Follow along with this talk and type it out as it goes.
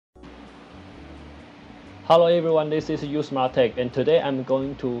Hello everyone, this is USmartTech, and today I'm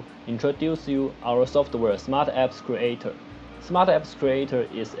going to introduce you our software Smart Apps Creator. Smart Apps Creator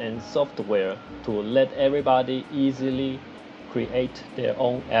is a software to let everybody easily create their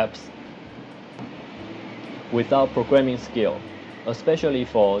own apps without programming skill, especially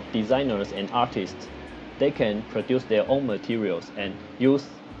for designers and artists. They can produce their own materials and use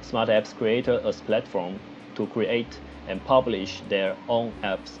Smart Apps Creator as platform to create and publish their own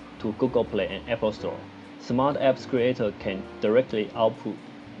apps to Google Play and Apple Store. Smart Apps Creator can directly output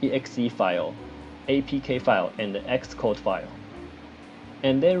exe file, APK file, and Xcode file.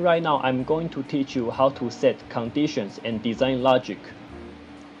 And then right now I'm going to teach you how to set conditions and design logic,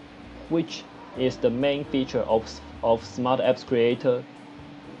 which is the main feature of Smart Apps Creator.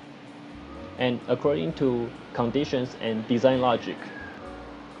 And according to conditions and design logic,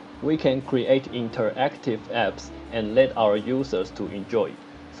 we can create interactive apps and let our users to enjoy.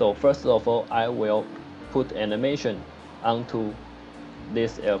 So first of all, I will put animation onto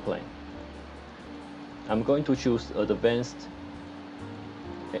this airplane. I'm going to choose advanced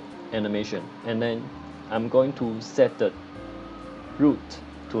animation, and then I'm going to set the route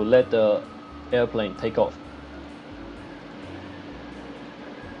to let the airplane take off.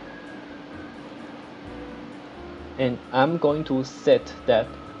 And I'm going to set that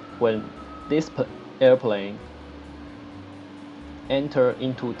when this airplane enter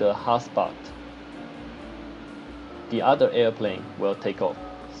into the hotspot, the other airplane will take off.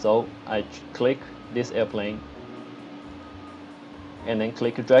 So I click this airplane and then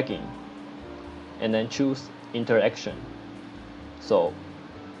click dragging and then choose interaction. So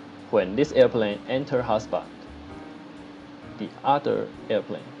when this airplane enter hotspot, the other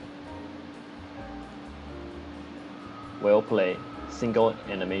airplane will play single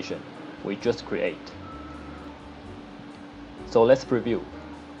animation we just create. So let's preview.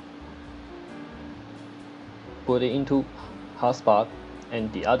 Put it into hotspot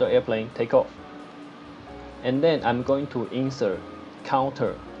and the other airplane take off. And then I'm going to insert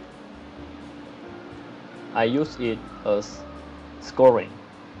counter. I use it as scoring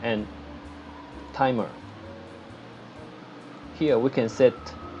and timer. Here we can set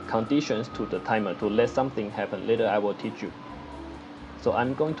conditions to the timer to let something happen. Later I will teach you. So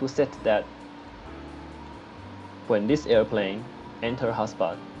I'm going to set that when this airplane enter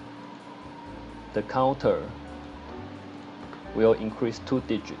hotspot, the counter will increase 2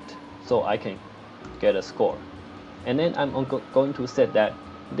 digits so I can get a score. And then I'm going to set that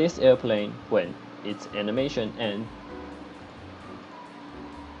this airplane, when its animation ends,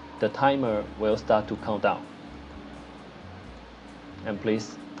 the timer will start to count down. And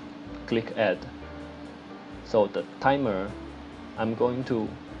please click add. So the timer I'm going to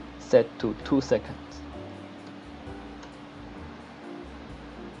set to 2 seconds.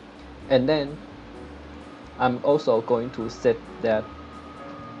 And then I'm also going to set that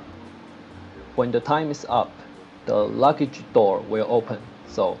when the time is up, the luggage door will open.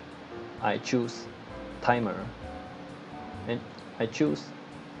 So I choose timer and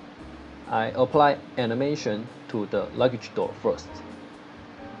I apply animation to the luggage door first.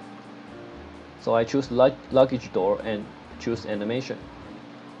 So I choose luggage door and choose animation,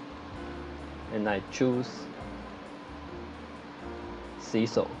 and I choose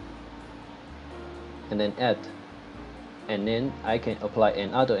seesaw and then add, and then I can apply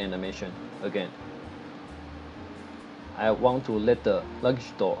another animation again. I want to let the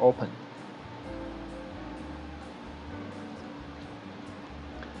luggage door open.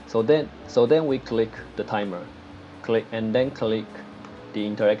 So then we click the timer, click and then click the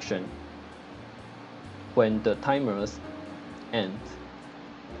interaction. When the timers end,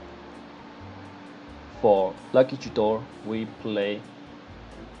 for luggage door we play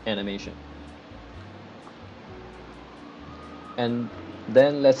animation. And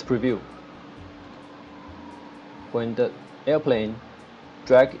then let's preview. When the airplane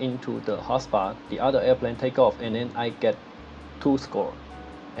drag into the hotspot, the other airplane take off, and then I get 2 score.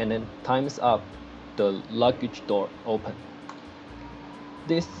 And then time's up, the luggage door open.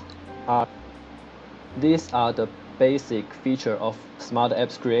 These are the basic feature of Smart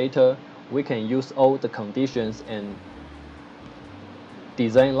Apps Creator. We can use all the conditions and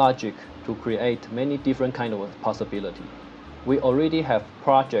design logic to create many different kind of possibility. We already have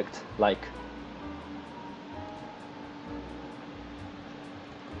projects like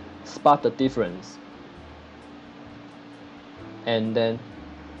Spot the Difference, and then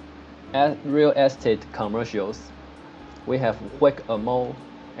real estate commercials. We have Whac-A-Mole,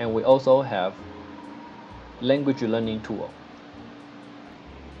 and we also have language learning tool.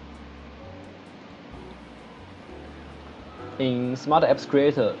 In Smart Apps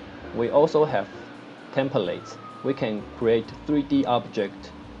Creator, we also have templates, we can create 3D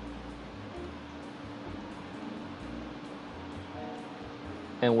object.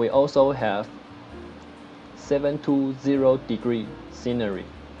 And we also have 720-degree scenery.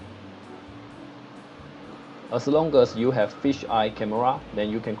 As long as you have fisheye camera, then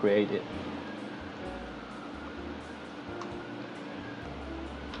you can create it.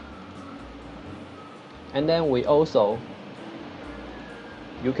 And then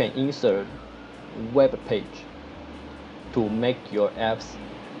you can insert web page to make your apps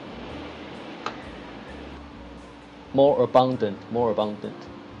more abundant.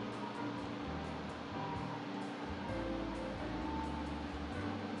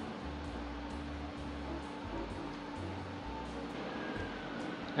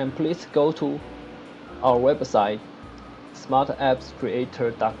 And please go to our website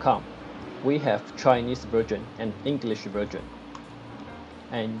smartappscreator.com. We have Chinese version and English version,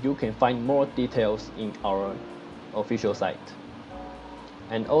 and you can find more details in our official site.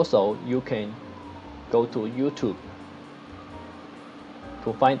 And also you can go to YouTube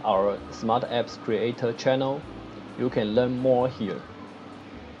to find our Smart Apps Creator channel. You can learn more here.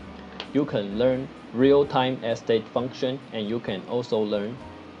 You can learn real-time estate function, and you can also learn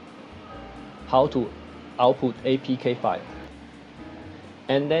how to output APK file.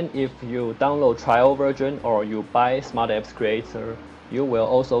 And then if you download trial version or you buy Smart Apps Creator, you will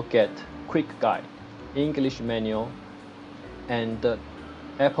also get quick guide, English manual, and the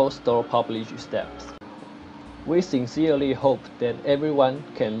Apple Store published steps. We sincerely hope that everyone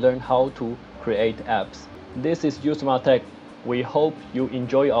can learn how to create apps. This is USmartTech. We hope you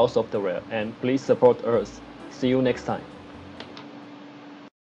enjoy our software, and please support us. See you next time.